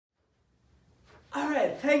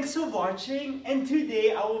thanks for watching, and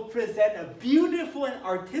today I will present a beautiful and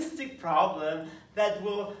artistic problem that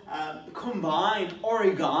will combine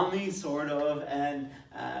origami sort of and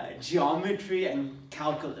geometry and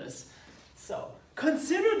calculus. So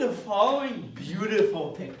consider the following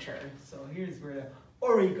beautiful picture. So here's where the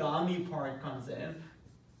origami part comes in.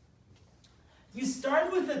 You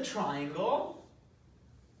start with a triangle,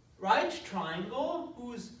 right triangle,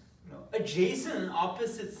 whose adjacent and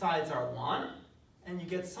opposite sides are 1, and you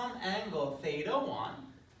get some angle theta 1.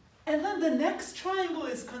 And then the next triangle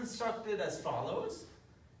is constructed as follows.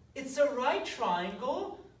 It's a right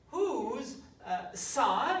triangle whose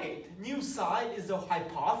new side is the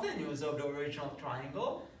hypotenuse of the original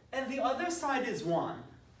triangle, and the other side is 1.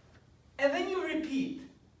 And then you repeat.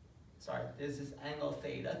 Sorry, this is angle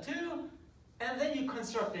theta 2. And then you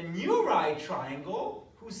construct a new right triangle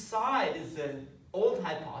whose side is the old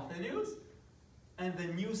hypotenuse, and the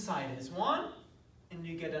new side is 1, and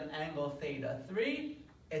you get an angle theta 3,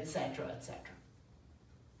 etc., etc.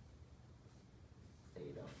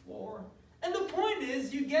 Theta 4. And the point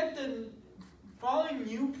is, you get the following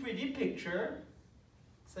new pretty picture.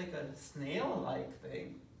 It's like a snail-like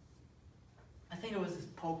thing. I think it was this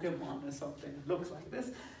Pokemon or something. It looks like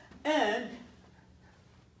this. And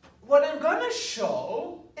what I'm going to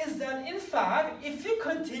show is that, in fact, if you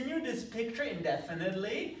continue this picture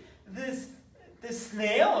indefinitely, this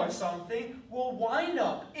snail or something will wind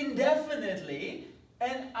up indefinitely,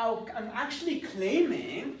 and I'm actually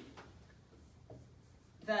claiming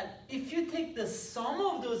that if you take the sum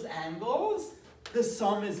of those angles, the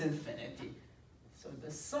sum is infinity. So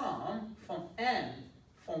the sum from n,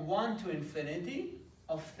 from 1 to infinity,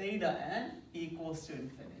 of theta n equals to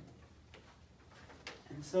infinity.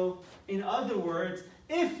 And so, in other words,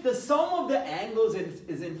 if the sum of the angles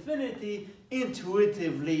is infinity,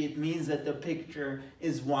 intuitively it means that the picture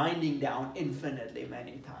is winding down infinitely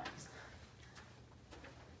many times.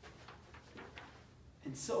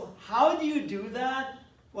 And so, how do you do that?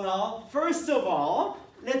 Well, first of all,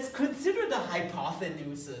 let's consider the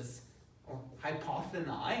hypothenuses, or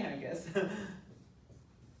hypothenae, I guess,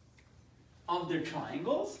 of the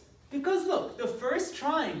triangles. Because look, the first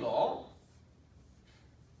triangle,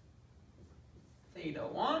 theta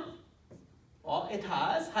 1, well, it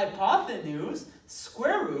has hypotenuse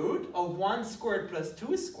square root of 1 squared plus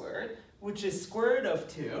 2 squared, which is square root of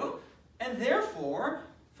 2. And therefore,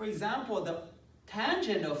 for example, the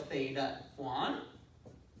tangent of theta 1,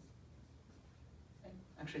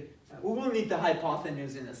 actually, we will need the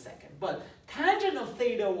hypotenuse in a second, but tangent of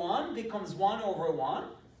theta 1 becomes 1 over 1,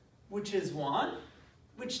 which is 1,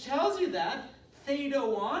 which tells you that theta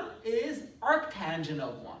 1 is arctangent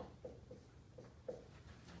of 1.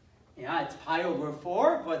 Yeah, it's pi over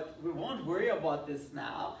 4, but we won't worry about this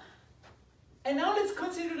now. And now let's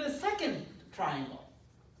consider the second triangle.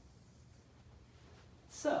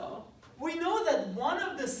 So, we know that one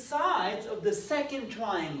of the sides of the second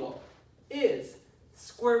triangle is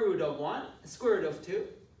square root of 1, square root of 2,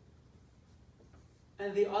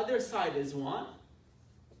 and the other side is 1.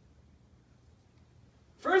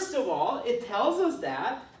 First of all, it tells us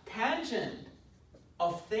that tangent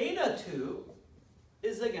of theta 2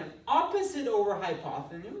 is again opposite over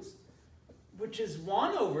hypotenuse, which is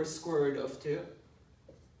 1 over square root of 2,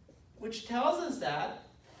 which tells us that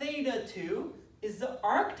theta 2 is the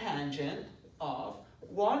arctangent of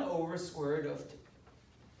 1 over square root of 2.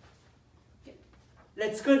 Okay.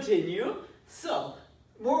 Let's continue. So,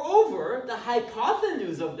 moreover, the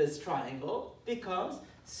hypotenuse of this triangle becomes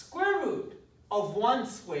square root of 1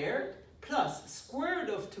 squared plus square root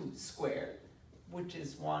of 2 squared, which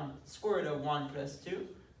is square root of 1 plus 2,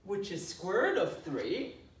 which is square root of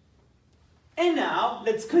 3. And now,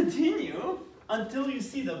 let's continue until you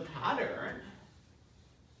see the pattern.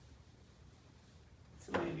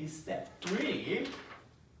 So maybe step 3.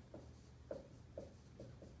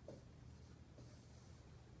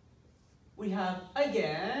 We have,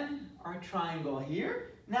 again, our triangle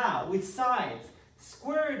here. Now, with sides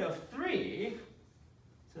square root of 3,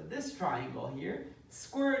 so this triangle here,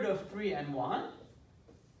 square root of 3 and 1,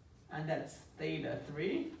 and that's theta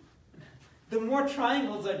 3. The more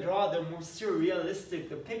triangles I draw, the more surrealistic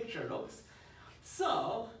the picture looks.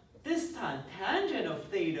 So, this time, tangent of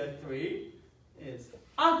theta 3 is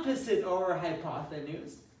opposite over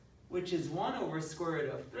hypotenuse, which is 1 over square root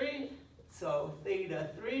of 3. So, theta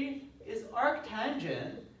 3 is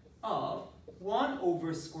arctangent of 1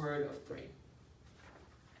 over square root of 3.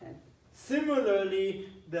 And similarly,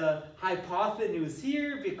 the hypotenuse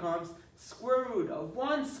here becomes square root of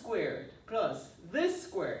 1 squared plus this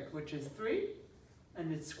squared, which is 3,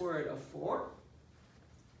 and it's square root of 4.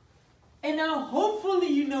 And now hopefully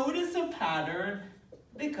you notice a pattern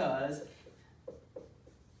Because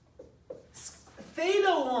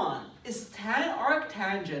theta 1 is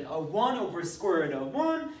arctangent of 1 over square root of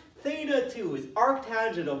 1. Theta 2 is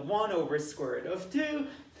arctangent of 1 over square root of 2.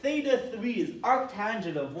 Theta 3 is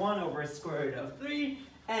arctangent of 1 over square root of 3.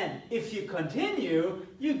 And if you continue,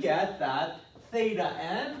 you get that theta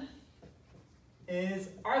n is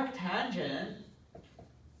arctangent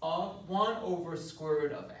of 1 over square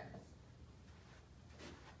root of n.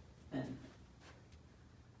 And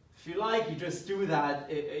if you like, you just do that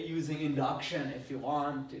using induction if you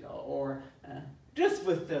want, or just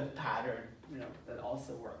with the pattern, that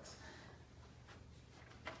also works.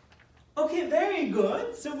 Okay, very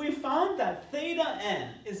good. So we found that theta n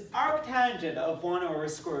is arctangent of 1 over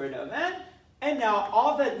square root of n. And now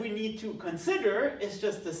all that we need to consider is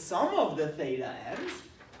just the sum of the theta n's.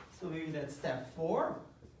 So maybe that's step 4.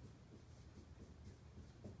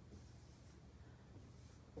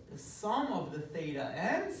 The sum of the theta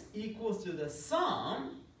n's equals to the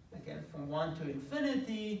sum, again from 1 to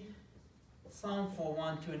infinity, sum for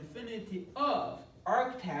 1 to infinity of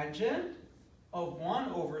arctangent of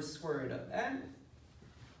 1 over square root of n.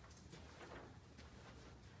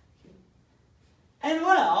 And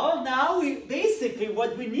well, now basically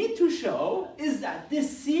what we need to show is that this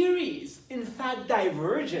series in fact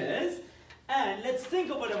diverges. And let's think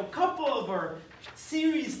about a couple of our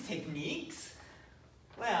series techniques.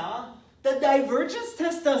 Well, the divergence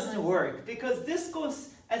test doesn't work because this goes,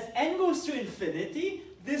 as n goes to infinity,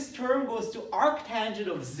 this term goes to arctangent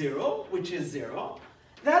of 0, which is 0.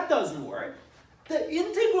 That doesn't work. The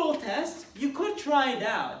integral test, you could try it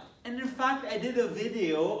out. And in fact, I did a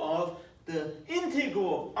video of the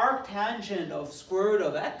integral arctangent of square root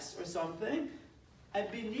of x or something. I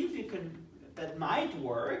believe that might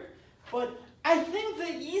work. But I think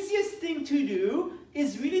the easiest thing to do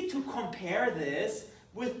is really to compare this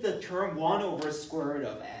with the term 1 over square root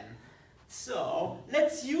of n. So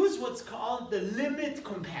let's use what's called the limit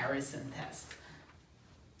comparison test.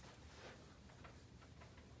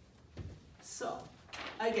 So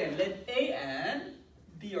again, let an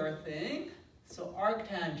be our thing. So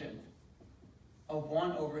arctangent of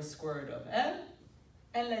 1 over square root of n.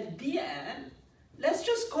 And let bn, let's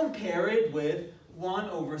just compare it with 1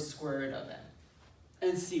 over square root of n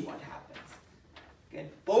and see what happens. Okay.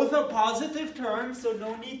 Both are positive terms, so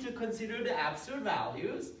no need to consider the absolute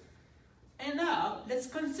values. And now, let's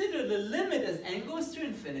consider the limit as n goes to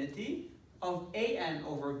infinity of an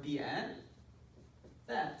over bn.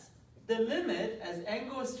 That's the limit as n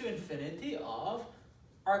goes to infinity of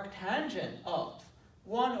arctangent of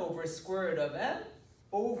 1 over square root of n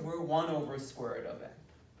over 1 over square root of n.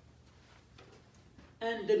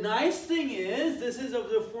 And the nice thing is, this is of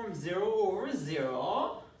the form 0 over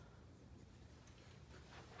 0.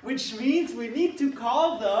 Which means we need to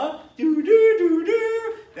call the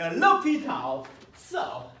L'Hopital.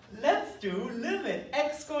 So let's do limit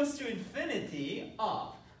x goes to infinity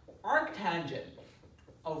of arctangent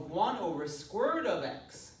of 1 over square root of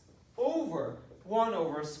x over 1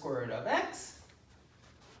 over square root of x.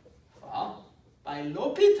 Well, by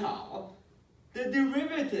L'Hopital, the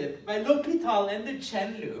derivative, by L'Hopital and the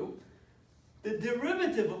chain loop, the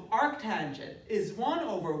derivative of arctangent is 1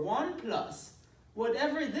 over 1 plus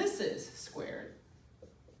whatever this is squared.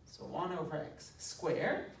 So 1 over x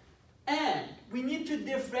squared. And we need to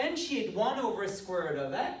differentiate 1 over square root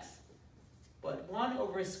of x. But 1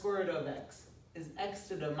 over square root of x is x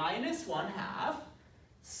to the minus 1/2.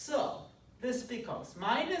 So this becomes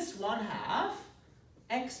minus 1/2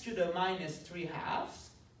 x to the minus 3/2.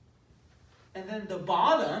 And then the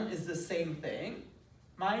bottom is the same thing.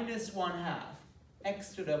 Minus 1/2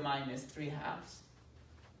 x to the minus 3/2.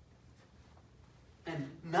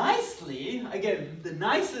 And nicely, again, the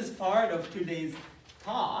nicest part of today's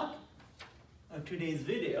talk, of today's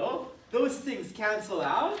video, those things cancel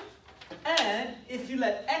out. And if you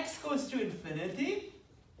let x goes to infinity,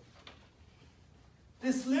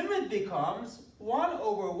 this limit becomes 1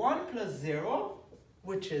 over 1 plus 0,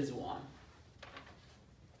 which is 1.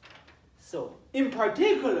 So, in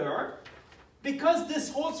particular, because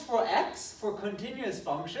this holds for x, for continuous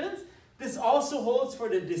functions, this also holds for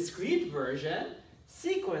the discrete version,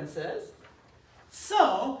 sequences.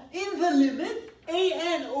 So, in the limit,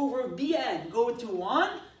 an over bn go to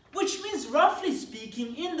 1, which means, roughly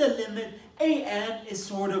speaking, in the limit, an is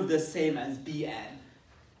sort of the same as bn.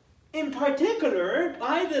 In particular,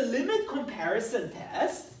 by the limit comparison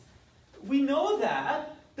test, we know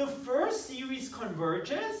that the first series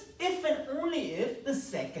converges if and only if the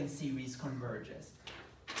second series converges.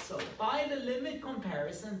 So by the limit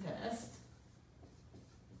comparison test,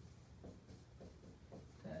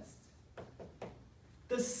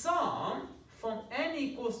 the sum from n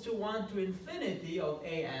equals to 1 to infinity of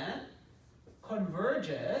an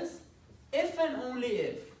converges if and only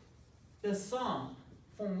if the sum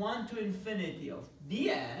from 1 to infinity of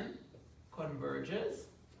bn converges,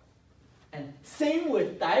 and same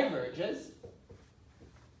with diverges.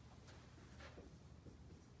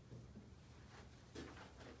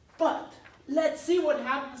 But let's see what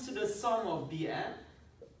happens to the sum of bn.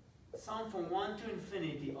 Sum from 1 to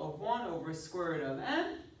infinity of 1 over square root of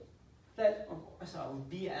n.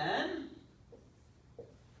 Bn,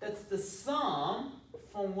 that's the sum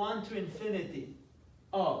from 1 to infinity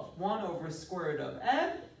of 1 over square root of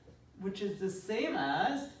n, which is the same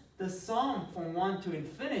as the sum from 1 to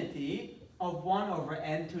infinity of 1 over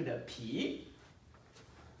n to the p.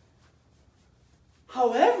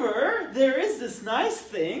 However, there is this nice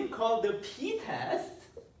thing called the p-test,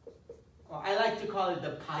 or I like to call it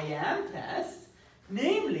the Pi-am test,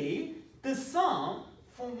 namely the sum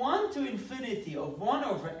from 1 to infinity of 1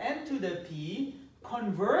 over n to the p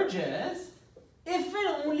converges if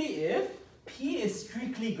and only if p is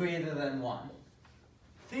strictly greater than 1.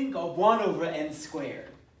 Think of 1 over n squared.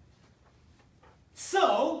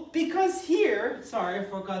 So, because here, sorry, I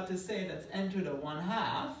forgot to say that's n to the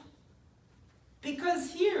 1/2,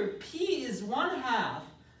 because here p is 1/2,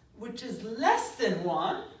 which is less than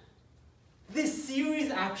 1, this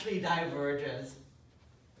series actually diverges.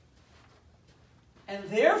 And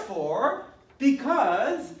therefore,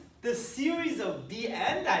 because the series of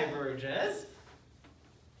bn diverges,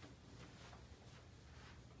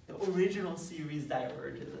 the original series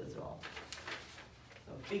diverges as well.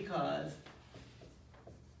 So because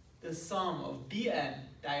the sum of bn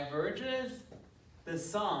diverges, the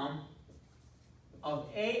sum of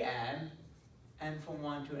an, n from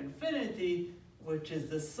 1 to infinity, which is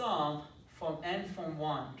the sum from n from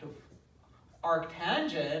 1 to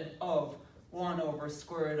arctangent of 1 over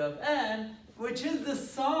square root of n, which is the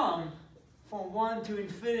sum from 1 to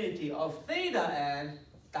infinity of theta n,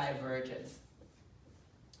 diverges.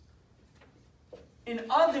 In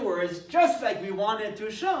other words, just like we wanted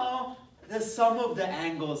to show, the sum of the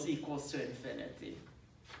angles equals to infinity.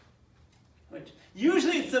 Which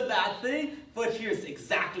usually it's a bad thing, but here's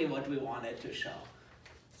exactly what we wanted to show.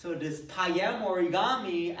 So this Pi-am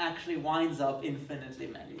origami actually winds up infinitely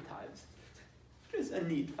many times. Which is a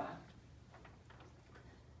neat fact.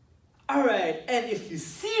 Alright, and if you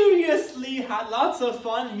seriously had lots of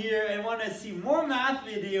fun here and want to see more math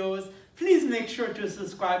videos, please make sure to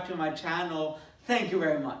subscribe to my channel. Thank you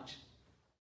very much.